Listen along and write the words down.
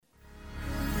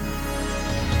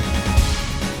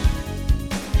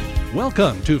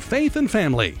Welcome to Faith and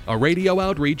Family, a radio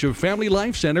outreach of Family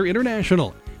Life Center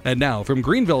International. And now from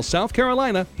Greenville, South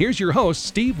Carolina, here's your host,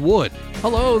 Steve Wood.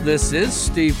 Hello, this is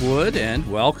Steve Wood, and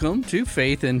welcome to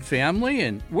Faith and Family.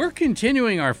 And we're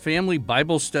continuing our family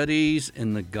Bible studies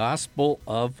in the Gospel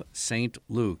of St.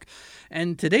 Luke.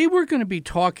 And today we're going to be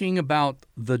talking about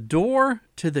the door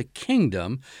to the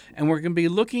kingdom, and we're going to be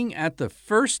looking at the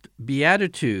first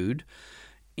beatitude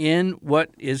in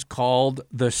what is called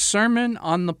the Sermon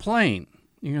on the Plain.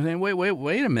 You're saying,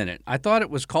 wait a minute. I thought it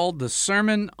was called the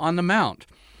Sermon on the Mount.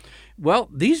 Well,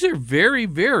 these are very,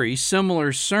 very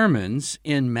similar sermons.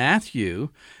 In Matthew,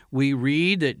 we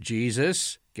read that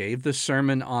Jesus gave the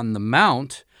Sermon on the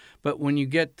Mount, but when you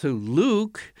get to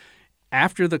Luke,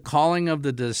 after the calling of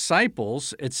the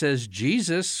disciples, it says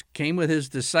Jesus came with his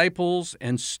disciples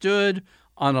and stood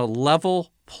on a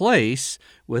level place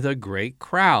with a great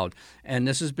crowd. And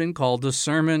this has been called the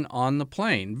Sermon on the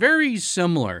Plain. Very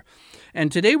similar.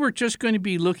 And today we're just going to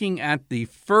be looking at the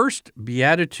first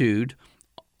beatitude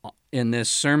in this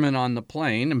Sermon on the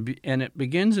Plain, and it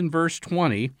begins in verse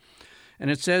 20, and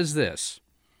it says this: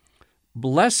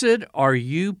 "Blessed are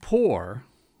you poor,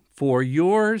 for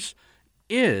yours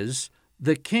is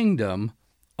the kingdom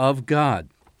of God."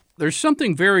 There's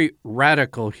something very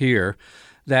radical here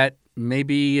that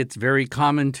maybe it's very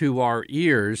common to our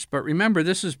ears, but remember,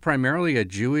 this is primarily a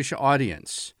Jewish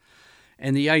audience.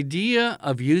 And the idea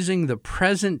of using the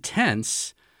present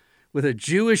tense with a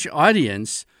Jewish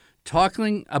audience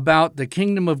talking about the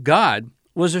kingdom of God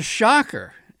was a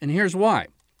shocker. And here's why.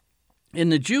 In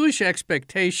the Jewish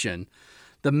expectation,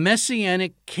 the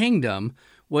Messianic kingdom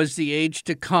was the age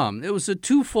to come. It was a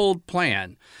twofold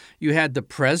plan. You had the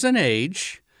present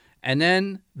age, and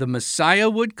then the Messiah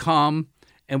would come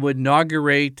and would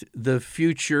inaugurate the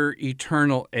future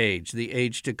eternal age, the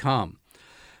age to come.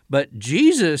 But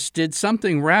Jesus did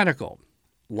something radical.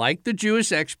 Like the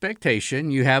Jewish expectation,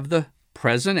 you have the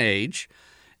present age,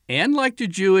 and like the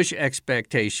Jewish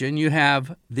expectation, you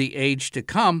have the age to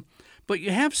come, but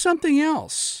you have something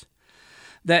else.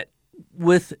 That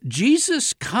with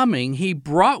Jesus coming, he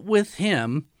brought with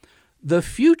him the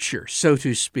future, so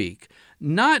to speak,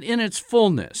 not in its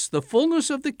fullness. The fullness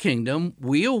of the kingdom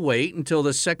we await until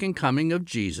the second coming of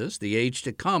Jesus, the age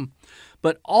to come.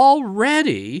 But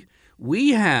already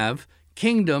we have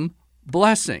kingdom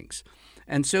blessings.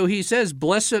 And so he says,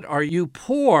 "Blessed are you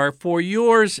poor, for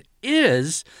yours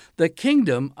is the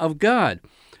kingdom of God."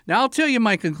 Now I'll tell you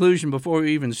my conclusion before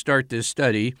we even start this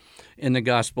study in the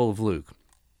Gospel of Luke.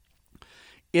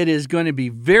 It is going to be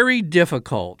very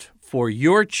difficult for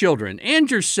your children and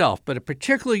yourself, but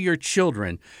particularly your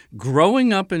children,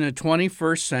 growing up in the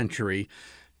 21st century,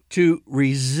 to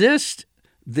resist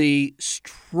the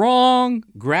strong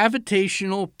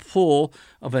gravitational pull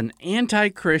of an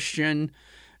anti-Christian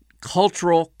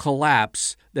cultural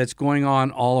collapse that's going on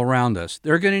all around us.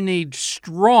 They're going to need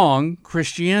strong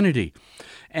Christianity.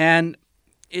 And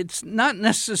it's not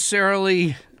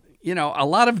necessarily, a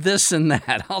lot of this and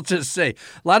that. I'll just say,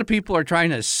 a lot of people are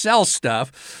trying to sell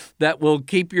stuff that will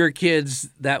keep your kids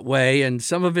that way, and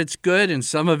some of it's good and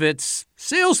some of it's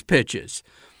sales pitches.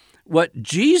 What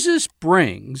Jesus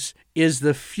brings is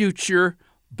the future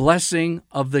blessing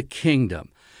of the kingdom.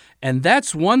 And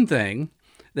that's one thing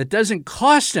that doesn't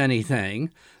cost anything.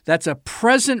 That's a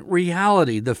present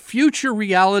reality. The future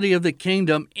reality of the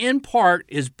kingdom, in part,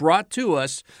 is brought to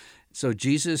us. So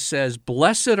Jesus says,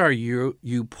 "Blessed are you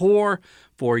poor,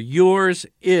 for yours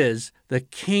is the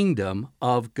kingdom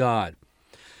of God."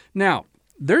 Now,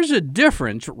 there's a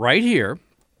difference right here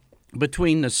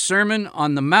between the Sermon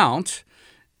on the Mount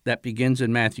that begins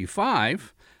in Matthew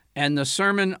 5 and the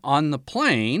Sermon on the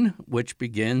Plain, which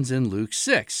begins in Luke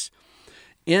 6.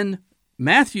 In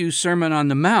Matthew's Sermon on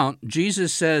the Mount,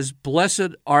 Jesus says,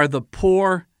 "Blessed are the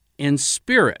poor in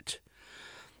spirit."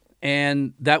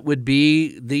 And that would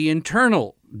be the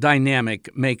internal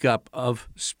dynamic makeup of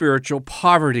spiritual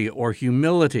poverty or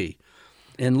humility.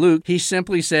 In Luke, he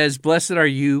simply says, "Blessed are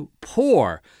you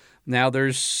poor." Now,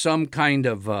 there's some kind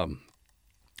of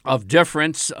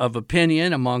difference of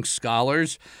opinion among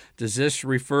scholars. Does this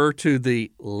refer to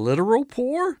the literal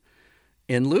poor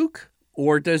in Luke,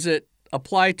 or does it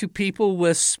apply to people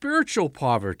with spiritual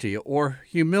poverty or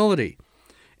humility?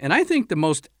 And I think the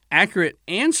most accurate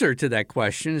answer to that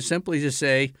question is simply to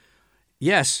say,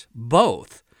 yes,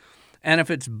 both. And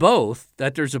if it's both,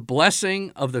 that there's a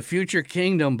blessing of the future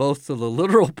kingdom both to the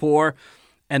literal poor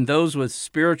and those with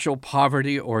spiritual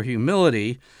poverty or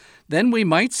humility, then we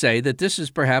might say that this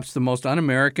is perhaps the most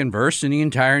un-American verse in the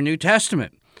entire New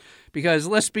Testament. Because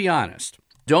let's be honest,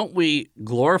 don't we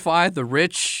glorify the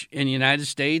rich in the United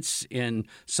States in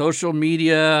social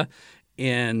media,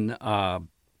 in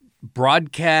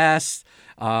broadcasts.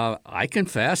 I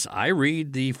confess, I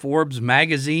read the Forbes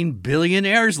magazine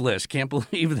billionaires list. Can't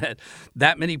believe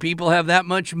that many people have that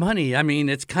much money. I mean,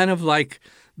 it's kind of like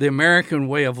the American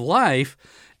way of life,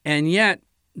 and yet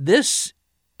this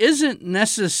isn't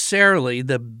necessarily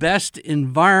the best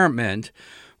environment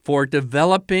for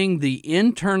developing the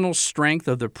internal strength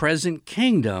of the present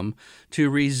kingdom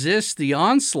to resist the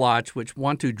onslaughts which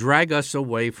want to drag us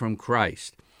away from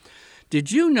Christ.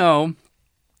 Did you know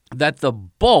that the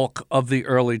bulk of the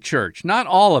early church, not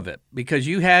all of it, because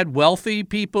you had wealthy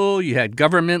people, you had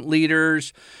government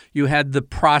leaders, you had the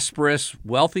prosperous,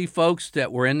 wealthy folks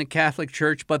that were in the Catholic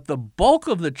Church, but the bulk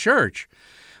of the church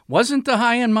wasn't the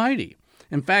high and mighty.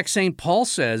 In fact, St. Paul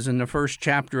says in the first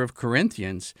chapter of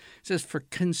Corinthians, he says, "For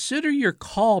consider your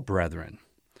call, brethren.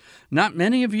 Not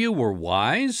many of you were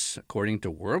wise, according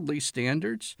to worldly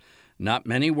standards. Not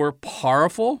many were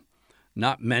powerful.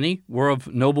 Not many were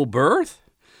of noble birth.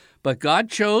 But God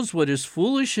chose what is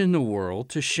foolish in the world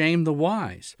to shame the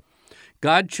wise.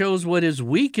 God chose what is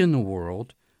weak in the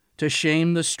world to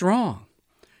shame the strong.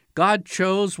 God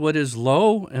chose what is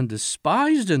low and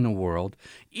despised in the world,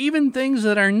 even things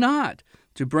that are not,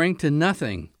 to bring to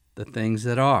nothing the things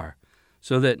that are,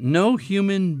 so that no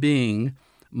human being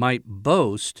might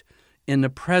boast in the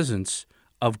presence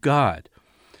of God."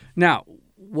 Now,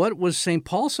 what was St.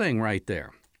 Paul saying right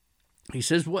there? He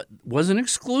says what wasn't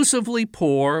exclusively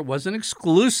poor, wasn't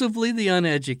exclusively the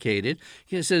uneducated.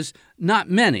 He says not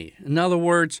many. In other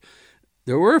words,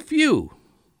 there were a few,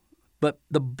 but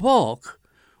the bulk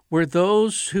were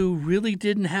those who really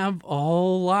didn't have a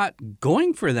whole lot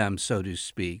going for them, so to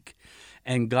speak,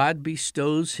 and God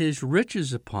bestows his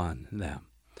riches upon them.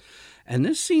 And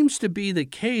this seems to be the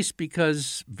case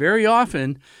because very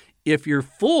often, if you're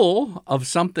full of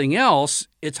something else,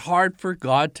 it's hard for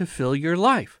God to fill your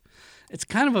life.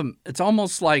 It's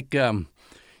almost like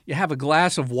you have a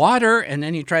glass of water and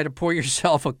then you try to pour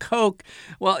yourself a Coke.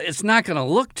 Well, it's not going to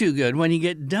look too good when you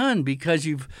get done because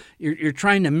you're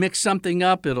trying to mix something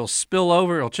up. It'll spill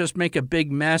over. It'll just make a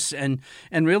big mess. And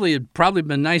really, it'd probably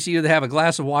been nice either to have a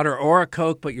glass of water or a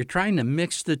Coke, but you're trying to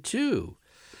mix the two.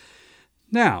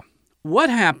 Now, what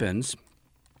happens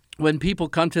when people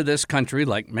come to this country,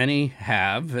 like many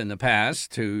have in the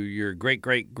past, to your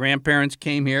great-great-grandparents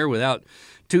came here without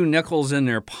 2 nickels in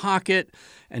their pocket,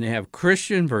 and they have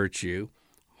Christian virtue,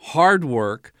 hard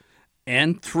work,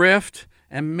 and thrift,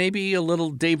 and maybe a little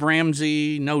Dave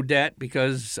Ramsey, no debt,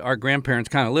 because our grandparents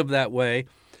kind of lived that way.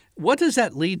 What does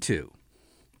that lead to?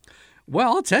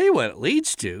 Well, I'll tell you what it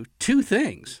leads to. 2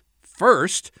 things.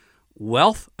 First,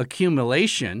 wealth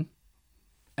accumulation,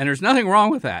 and there's nothing wrong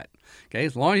with that. Okay,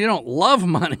 as long as you don't love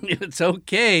money, it's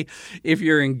okay if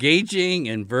you're engaging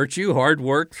in virtue, hard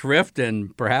work, thrift,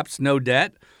 and perhaps no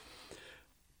debt.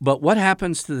 But what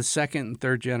happens to the second and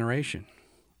third generation?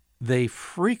 They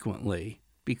frequently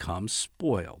become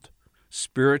spoiled,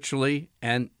 spiritually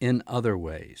and in other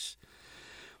ways.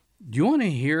 Do you want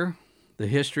to hear the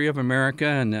history of America?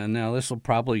 And now this will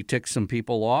probably tick some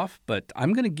people off, but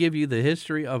I'm going to give you the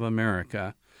history of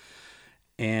America.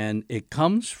 And it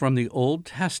comes from the Old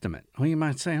Testament. Well, you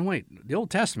might say, wait, the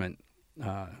Old Testament,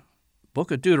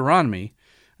 book of Deuteronomy,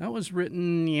 that was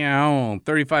written,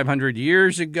 3,500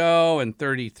 years ago and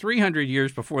 3,300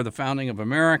 years before the founding of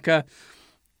America.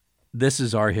 This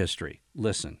is our history.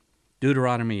 Listen,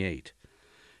 Deuteronomy 8.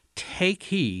 "Take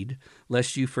heed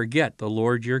lest you forget the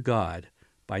Lord your God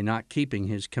by not keeping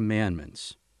his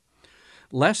commandments,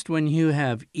 lest when you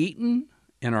have eaten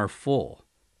and are full,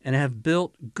 and have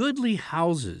built goodly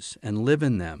houses and live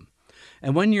in them,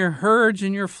 and when your herds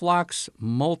and your flocks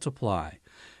multiply,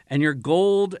 and your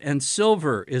gold and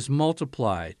silver is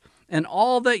multiplied, and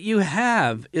all that you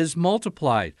have is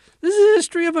multiplied." This is the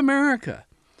history of America.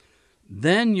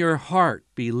 "Then your heart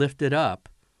be lifted up,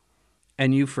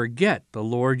 and you forget the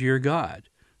Lord your God,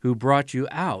 who brought you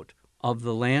out of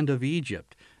the land of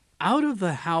Egypt, out of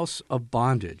the house of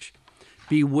bondage.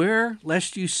 Beware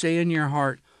lest you say in your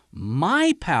heart,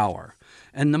 my power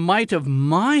and the might of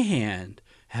my hand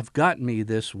have gotten me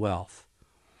this wealth."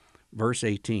 Verse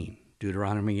 18,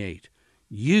 Deuteronomy 8,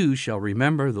 "You shall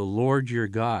remember the Lord your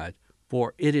God,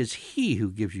 for it is he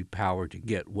who gives you power to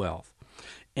get wealth.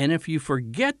 And if you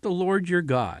forget the Lord your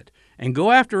God and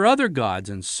go after other gods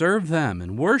and serve them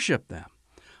and worship them,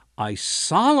 I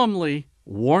solemnly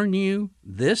warn you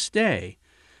this day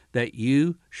that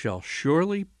you shall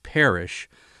surely perish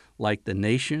like the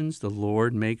nations the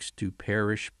Lord makes to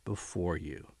perish before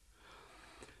you."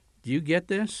 Do you get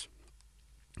this?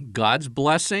 God's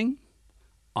blessing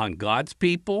on God's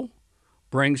people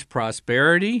brings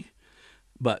prosperity,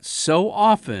 but so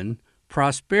often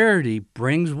prosperity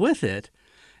brings with it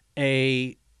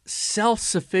a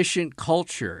self-sufficient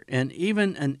culture and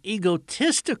even an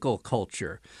egotistical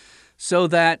culture, so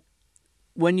that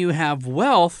when you have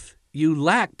wealth, you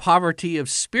lack poverty of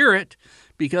spirit,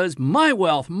 because my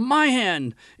wealth, my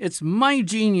hand, it's my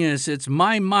genius, it's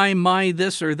my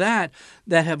this or that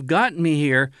have gotten me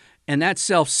here, and that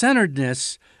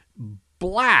self-centeredness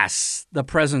blasts the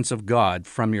presence of God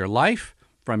from your life,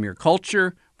 from your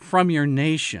culture, from your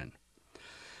nation.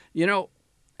 You know,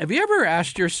 have you ever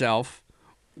asked yourself,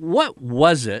 what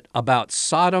was it about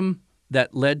Sodom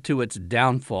that led to its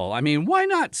downfall? I mean, why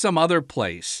not some other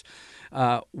place?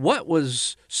 What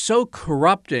was so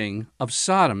corrupting of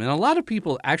Sodom? And a lot of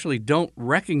people actually don't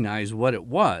recognize what it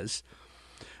was.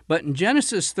 But in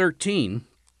Genesis 13,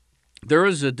 there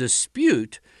was a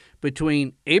dispute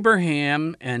between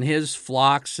Abraham and his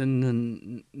flocks and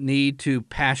the need to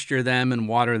pasture them and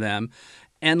water them,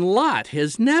 and Lot,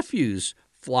 his nephew's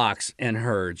flocks and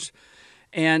herds.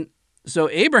 And so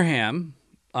Abraham,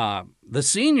 the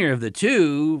senior of the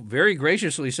two, very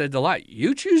graciously said to Lot,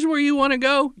 you choose where you want to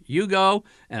go, you go,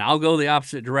 and I'll go the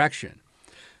opposite direction.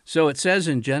 So it says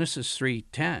in Genesis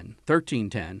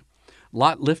 13:10,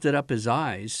 Lot lifted up his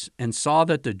eyes and saw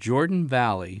that the Jordan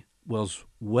Valley was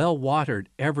well watered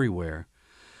everywhere,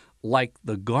 like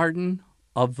the garden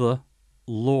of the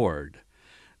Lord.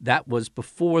 That was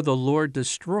before the Lord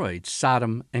destroyed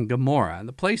Sodom and Gomorrah. And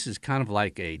the place is kind of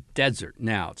like a desert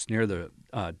now. It's near the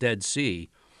Dead Sea.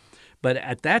 But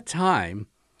at that time,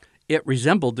 it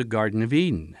resembled the Garden of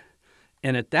Eden.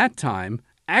 And at that time,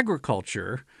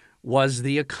 agriculture was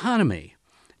the economy.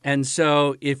 And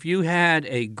so if you had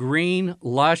a green,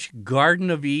 lush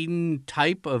Garden of Eden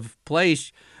type of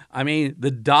place, I mean,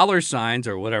 the dollar signs,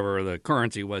 or whatever the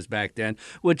currency was back then,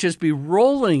 would just be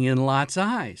rolling in Lot's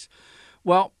eyes.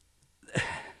 Well,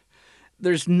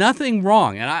 there's nothing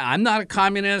wrong, and I'm not a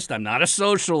communist, I'm not a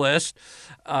socialist,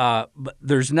 but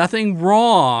there's nothing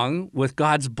wrong with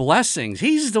God's blessings.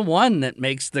 He's the one that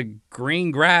makes the green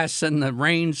grass and the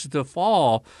rains to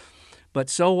fall. But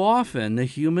so often, the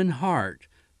human heart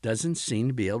doesn't seem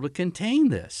to be able to contain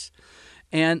this.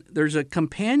 And there's a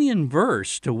companion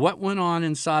verse to what went on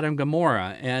in Sodom and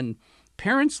Gomorrah. And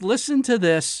parents, listen to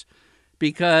this,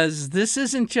 because this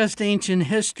isn't just ancient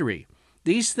history.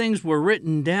 These things were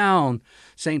written down,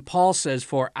 St. Paul says,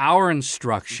 for our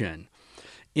instruction.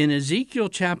 In Ezekiel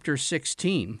chapter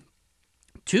 16,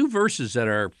 two verses that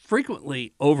are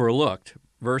frequently overlooked,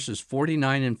 verses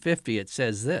 49 and 50, it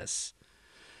says this,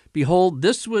 Behold,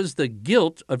 this was the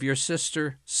guilt of your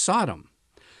sister Sodom.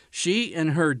 She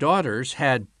and her daughters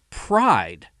had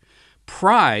pride.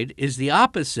 Pride is the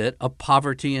opposite of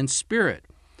poverty in spirit.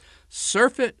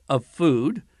 Surfeit of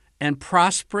food and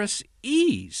prosperous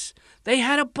ease. They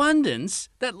had abundance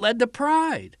that led to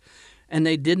pride. And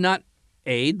they did not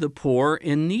aid the poor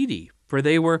and needy, for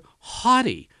they were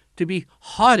haughty. To be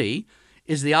haughty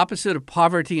is the opposite of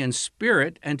poverty in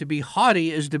spirit, and to be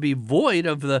haughty is to be void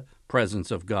of the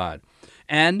presence of God.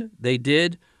 And they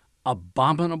did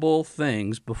abominable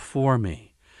things before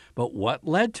me. But what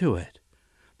led to it?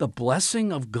 The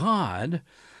blessing of God.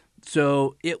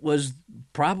 So it was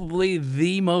probably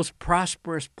the most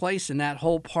prosperous place in that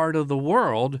whole part of the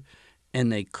world,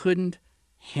 and they couldn't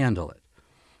handle it.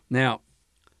 Now,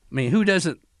 I mean, who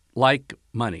doesn't like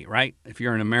money, right? If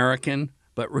you're an American,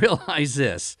 but realize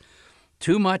this,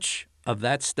 too much of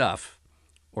that stuff,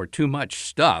 or too much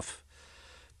stuff,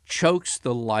 chokes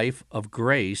the life of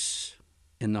grace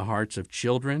in the hearts of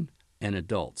children and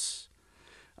adults.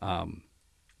 I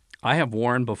have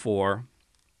warned before,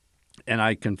 and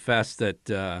I confess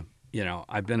that,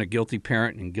 I've been a guilty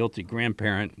parent and guilty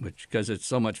grandparent, because it's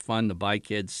so much fun to buy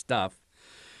kids stuff.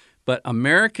 But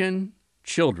American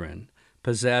children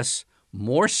possess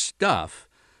more stuff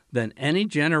than any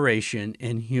generation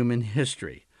in human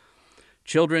history.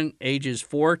 Children ages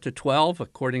 4 to 12,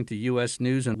 according to U.S.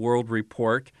 News and World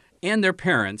Report, and their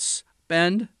parents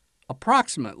spend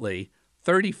approximately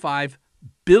 $35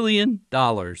 billion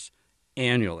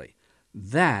annually.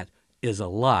 That is a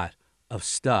lot of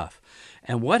stuff.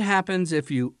 And what happens if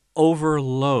you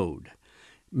overload?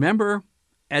 Remember,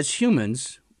 as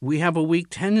humans, we have a weak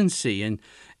tendency,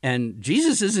 and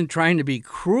Jesus isn't trying to be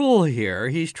cruel here.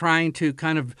 He's trying to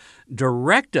kind of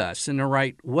direct us in the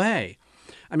right way.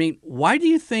 I mean, why do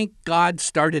you think God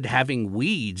started having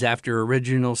weeds after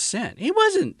original sin? He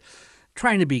wasn't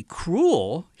trying to be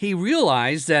cruel. He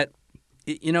realized that,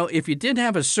 if you didn't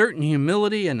have a certain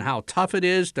humility and how tough it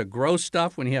is to grow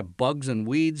stuff when you have bugs and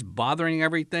weeds bothering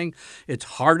everything, it's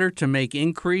harder to make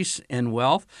increase in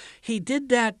wealth. He did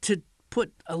that to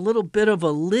put a little bit of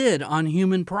a lid on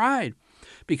human pride,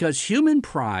 because human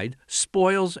pride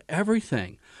spoils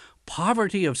everything.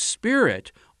 Poverty of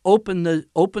spirit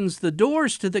opens the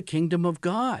doors to the kingdom of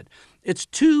God. It's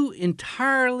two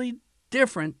entirely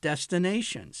different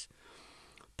destinations.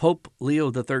 Pope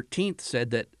Leo XIII said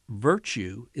that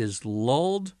virtue is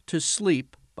lulled to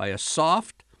sleep by a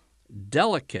soft,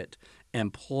 delicate,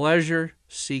 and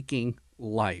pleasure-seeking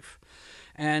life.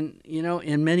 And,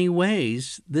 in many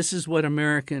ways, this is what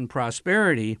American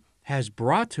prosperity has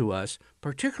brought to us,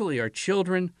 particularly our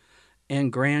children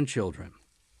and grandchildren.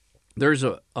 There's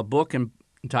a book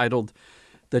entitled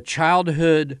The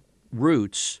Childhood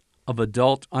Roots of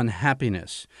Adult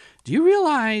Unhappiness. Do you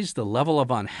realize the level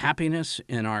of unhappiness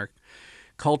in our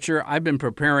culture? I've been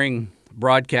preparing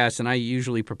broadcasts, and I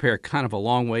usually prepare kind of a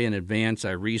long way in advance.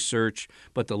 I research,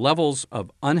 but the levels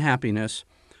of unhappiness,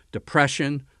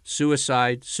 depression,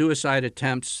 suicide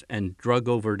attempts, and drug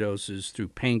overdoses through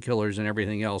painkillers and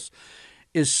everything else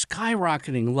is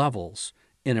skyrocketing levels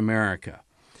in America.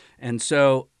 And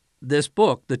so this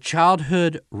book, The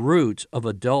Childhood Roots of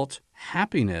Adult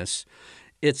Happiness,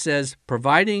 it says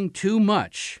providing too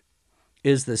much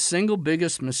is the single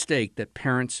biggest mistake that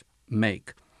parents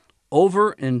make.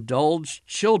 Overindulged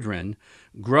children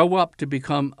grow up to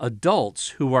become adults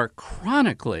who are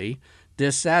chronically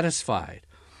dissatisfied.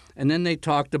 And then they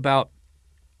talked about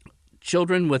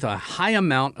children with a high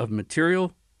amount of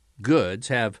material goods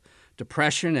have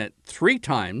depression at 3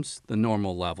 times the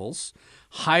normal levels,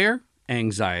 higher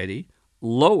anxiety,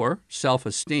 lower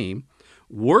self-esteem,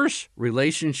 worse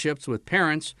relationships with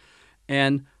parents,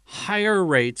 and higher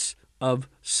rates of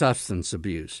substance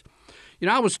abuse.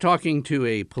 I was talking to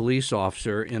a police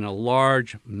officer in a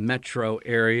large metro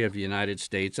area of the United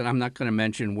States, and I'm not going to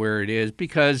mention where it is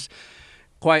because,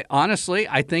 quite honestly,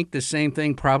 I think the same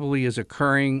thing probably is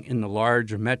occurring in the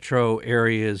large metro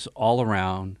areas all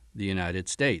around the United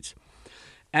States.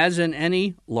 As in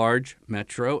any large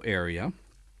metro area,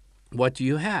 what do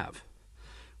you have?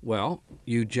 Well,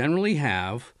 you generally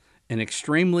have an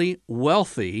extremely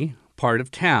wealthy part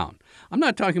of town. I'm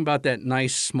not talking about that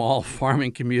nice small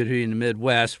farming community in the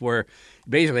Midwest where you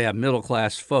basically have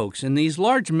middle-class folks. In these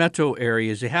large metro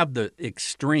areas, you have the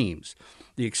extremes,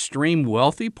 the extreme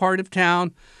wealthy part of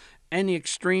town and the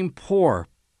extreme poor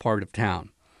part of town.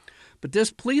 But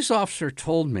this police officer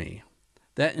told me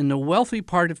that in the wealthy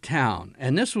part of town,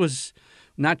 and this was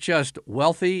not just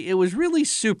wealthy, it was really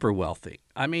super wealthy.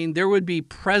 I mean, there would be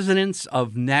presidents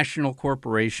of national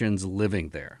corporations living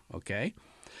there, okay?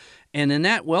 And in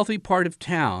that wealthy part of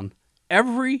town,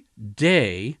 every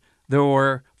day there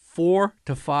were 4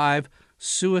 to 5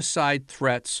 suicide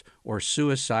threats or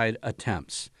suicide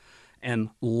attempts, and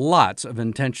lots of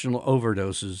intentional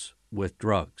overdoses with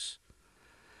drugs.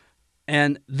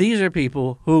 And these are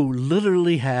people who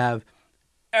literally have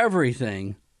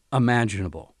everything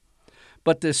imaginable.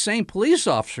 But this same police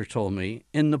officer told me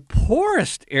in the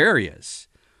poorest areas,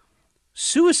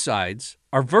 suicides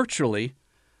are virtually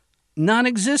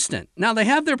non-existent. Now, they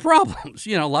have their problems,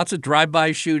 lots of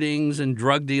drive-by shootings and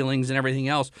drug dealings and everything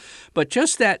else. But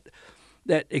just that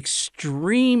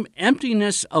extreme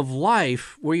emptiness of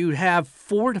life where you have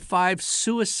 4 to 5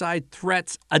 suicide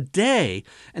threats a day.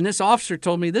 And this officer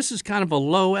told me this is kind of a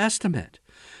low estimate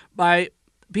by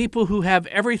people who have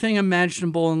everything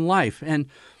imaginable in life. And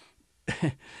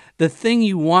the thing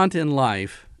you want in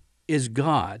life is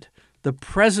God, the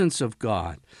presence of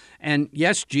God. And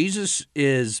yes, Jesus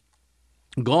is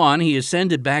gone. He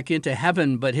ascended back into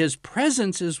heaven, but his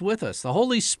presence is with us. The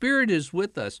Holy Spirit is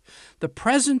with us. The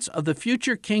presence of the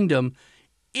future kingdom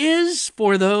is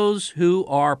for those who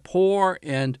are poor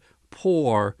and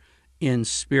poor in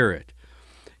spirit.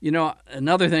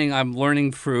 Another thing I'm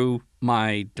learning through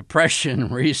my depression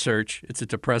research, it's a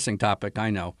depressing topic, I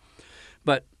know,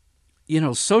 but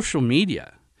social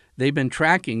media, they've been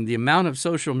tracking the amount of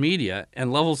social media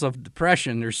and levels of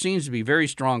depression. There seems to be very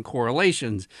strong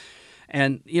correlations.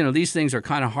 And, these things are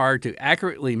kind of hard to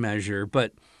accurately measure.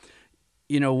 But,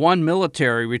 one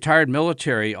retired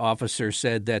military officer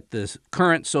said that the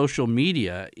current social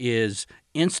media is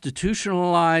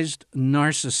institutionalized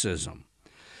narcissism.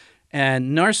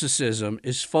 And narcissism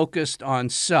is focused on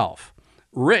self,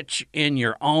 rich in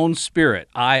your own spirit,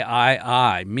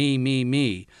 I,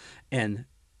 me. And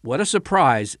what a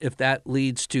surprise if that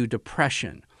leads to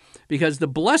depression. Because the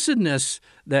blessedness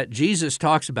that Jesus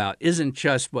talks about isn't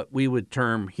just what we would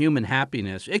term human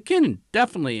happiness. It can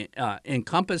definitely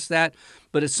encompass that,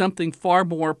 but it's something far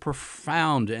more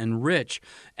profound and rich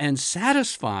and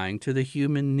satisfying to the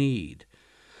human need.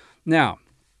 Now,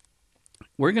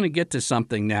 we're going to get to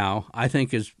something now I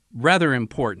think is rather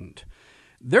important.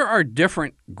 There are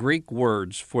different Greek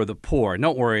words for the poor.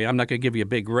 Don't worry, I'm not going to give you a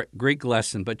big Greek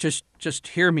lesson, but just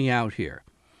hear me out here.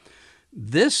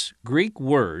 This Greek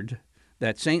word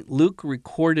that St. Luke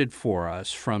recorded for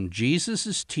us from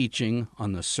Jesus' teaching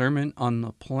on the Sermon on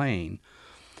the Plain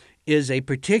is a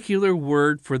particular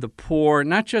word for the poor,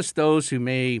 not just those who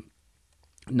may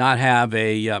not have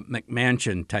a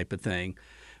McMansion type of thing,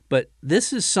 but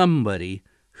this is somebody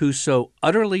who's so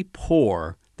utterly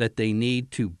poor that they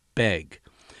need to beg.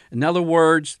 In other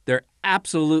words, they're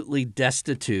absolutely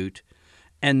destitute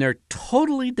and they're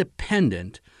totally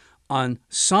dependent on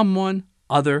someone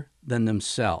other than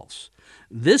themselves.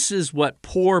 This is what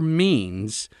poor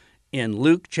means in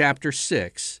Luke chapter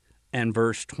 6 and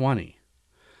verse 20.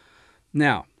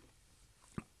 Now,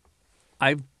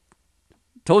 I've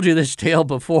told you this tale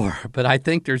before, but I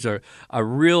think there's a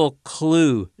real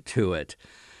clue to it.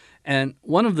 And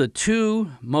one of the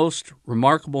two most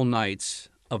remarkable nights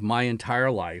of my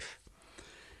entire life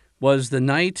was the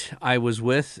night I was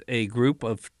with a group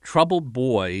of troubled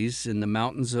boys in the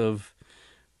mountains of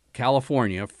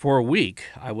California for a week.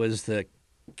 I was the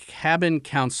cabin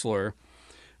counselor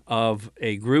of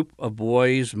a group of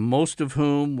boys, most of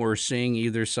whom were seeing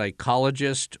either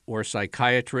psychologists or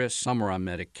psychiatrists. Some were on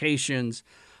medications,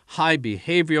 high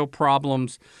behavioral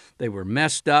problems. They were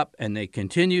messed up, and they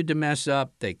continued to mess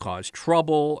up. They caused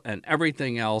trouble and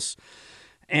everything else.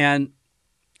 And,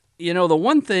 you know, the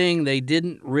one thing they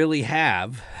didn't really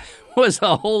have was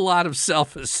a whole lot of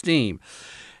self-esteem.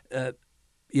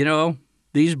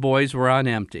 These boys were on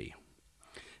empty.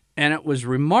 And it was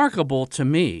remarkable to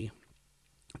me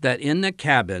that in the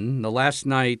cabin, the last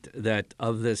night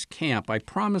of this camp, I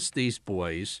promised these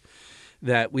boys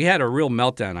that we had a real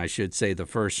meltdown, I should say, the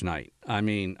first night. I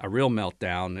mean, a real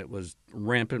meltdown. It was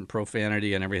rampant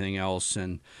profanity and everything else.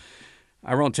 And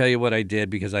I won't tell you what I did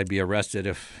because I'd be arrested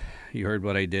if you heard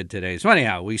what I did today. So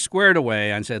anyhow, we squared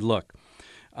away and said, look,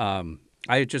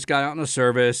 I had just got out in the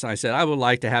service. I said, I would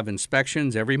like to have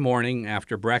inspections every morning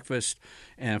after breakfast.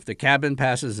 And if the cabin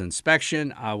passes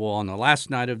inspection, I will, on the last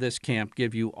night of this camp,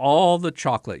 give you all the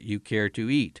chocolate you care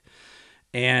to eat.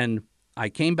 And I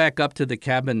came back up to the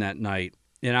cabin that night,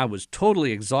 and I was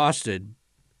totally exhausted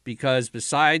because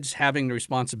besides having the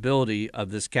responsibility of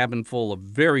this cabin full of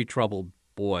very troubled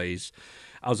boys,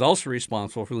 I was also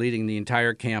responsible for leading the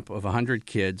entire camp of 100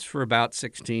 kids for about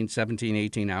 16, 17,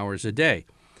 18 hours a day.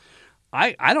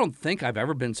 I don't think I've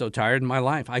ever been so tired in my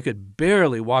life. I could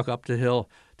barely walk up the hill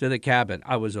to the cabin.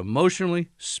 I was emotionally,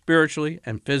 spiritually,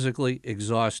 and physically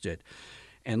exhausted.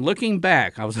 And looking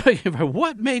back, I was looking for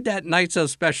what made that night so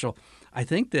special. I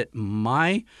think that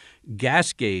my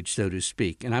gas gauge, so to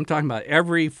speak, and I'm talking about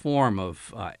every form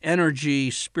of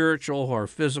energy, spiritual or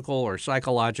physical or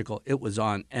psychological, it was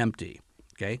on empty.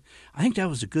 Okay? I think that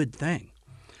was a good thing.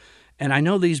 And I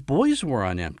know these boys were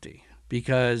on empty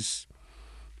because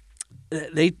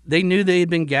they knew they had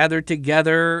been gathered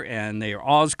together and they were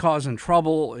always causing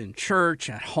trouble in church,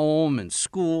 at home, in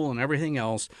school, and everything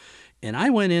else. And I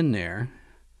went in there,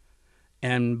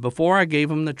 and before I gave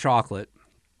them the chocolate,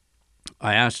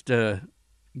 I asked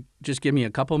just give me a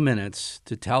couple minutes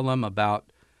to tell them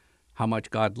about how much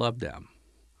God loved them.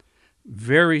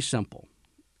 Very simple.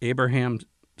 Abraham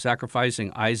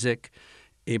sacrificing Isaac.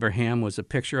 Abraham was a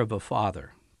picture of a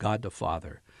father, God the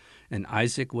Father, and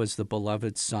Isaac was the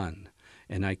beloved son.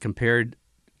 And I compared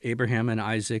Abraham and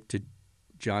Isaac to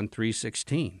John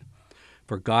 3:16.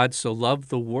 For God so loved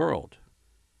the world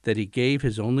that he gave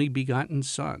his only begotten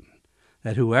Son,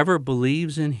 that whoever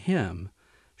believes in him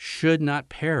should not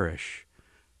perish,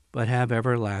 but have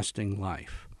everlasting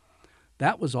life.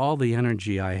 That was all the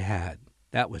energy I had.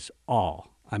 That was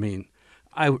all. I mean,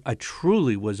 I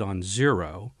truly was on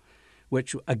zero,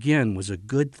 which, again, was a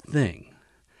good thing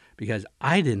because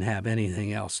I didn't have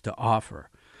anything else to offer.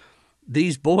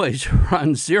 These boys were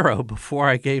on zero before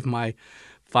I gave my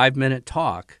 5-minute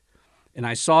talk, and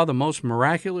I saw the most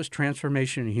miraculous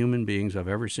transformation in human beings I've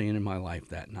ever seen in my life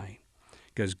that night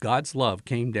because God's love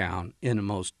came down in a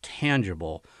most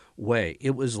tangible way.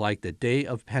 It was like the day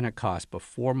of Pentecost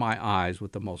before my eyes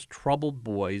with the most troubled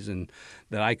boys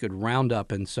that I could round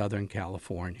up in Southern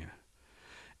California.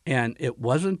 And it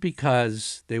wasn't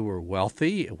because they were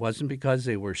wealthy. It wasn't because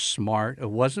they were smart. It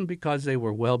wasn't because they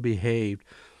were well-behaved.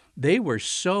 They were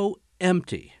so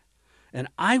empty, and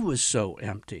I was so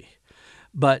empty.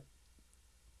 But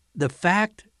the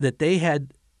fact that they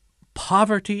had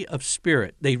poverty of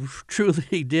spirit, they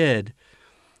truly did,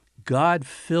 God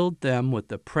filled them with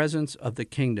the presence of the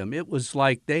kingdom. It was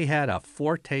like they had a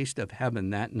foretaste of heaven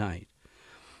that night.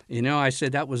 You know, I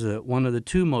said that was one of the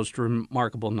two most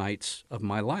remarkable nights of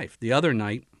my life. The other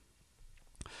night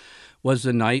was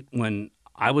the night when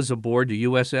I was aboard the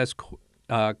USS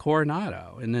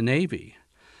Coronado in the Navy.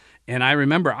 And I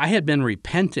remember I had been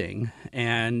repenting,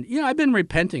 and, I've been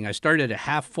repenting. I started a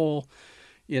half full,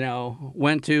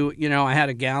 went to, I had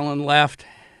a gallon left.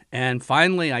 And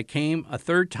finally, I came a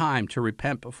third time to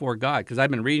repent before God because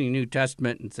I've been reading New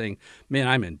Testament and saying, man,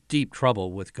 I'm in deep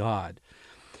trouble with God.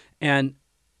 And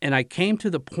I came to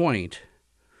the point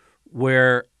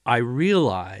where I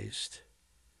realized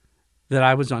that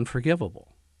I was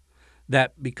unforgivable,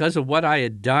 that because of what I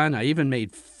had done, I even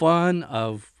made fun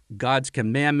of God's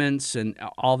commandments and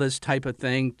all this type of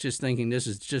thing, just thinking this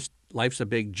is just, life's a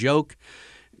big joke.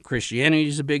 Christianity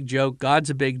is a big joke. God's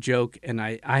a big joke. And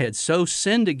I had so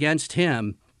sinned against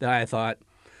him that I thought,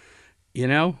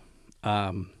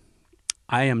 I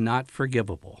am not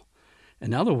forgivable.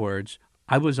 In other words,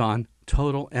 I was on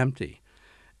total empty.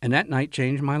 And that night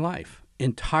changed my life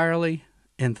entirely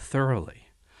and thoroughly.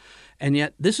 And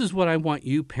yet, this is what I want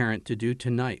you, parent, to do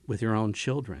tonight with your own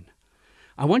children.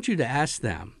 I want you to ask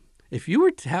them, if you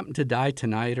were to happen to die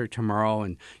tonight or tomorrow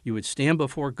and you would stand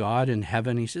before God in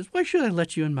heaven, he says, why should I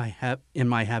let you in my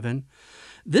heaven?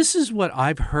 This is what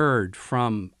I've heard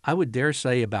from, I would dare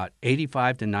say, about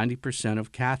 85 to 90%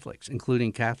 of Catholics,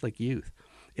 including Catholic youth.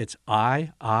 It's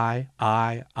I.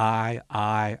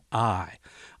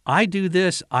 I do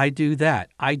this, I do that.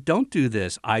 I don't do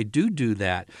this, I do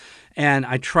that. And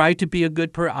I try to be a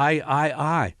good person.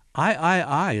 I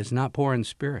is not poor in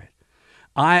spirit.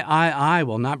 I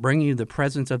will not bring you the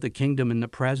presence of the kingdom in the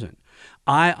present.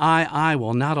 I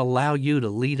will not allow you to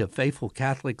lead a faithful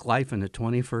Catholic life in the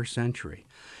 21st century.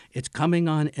 It's coming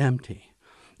on empty.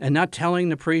 And not telling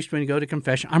the priest when you go to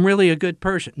confession, I'm really a good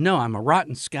person. No, I'm a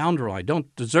rotten scoundrel. I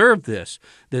don't deserve this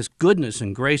goodness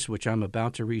and grace which I'm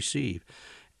about to receive.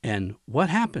 And what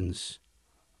happens?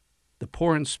 The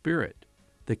poor in spirit,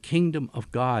 the kingdom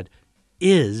of God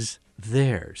is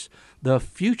theirs. The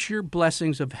future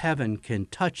blessings of heaven can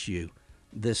touch you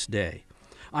this day.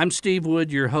 I'm Steve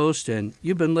Wood, your host, and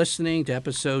you've been listening to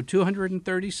episode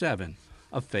 237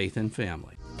 of Faith and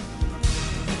Family.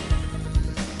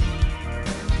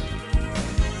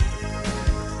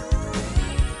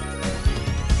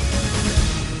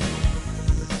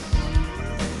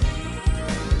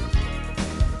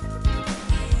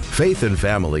 Faith and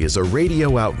Family is a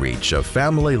radio outreach of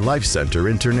Family Life Center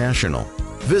International.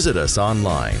 Visit us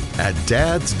online at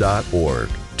dads.org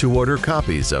to order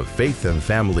copies of Faith and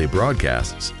Family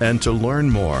broadcasts and to learn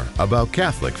more about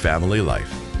Catholic family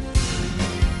life.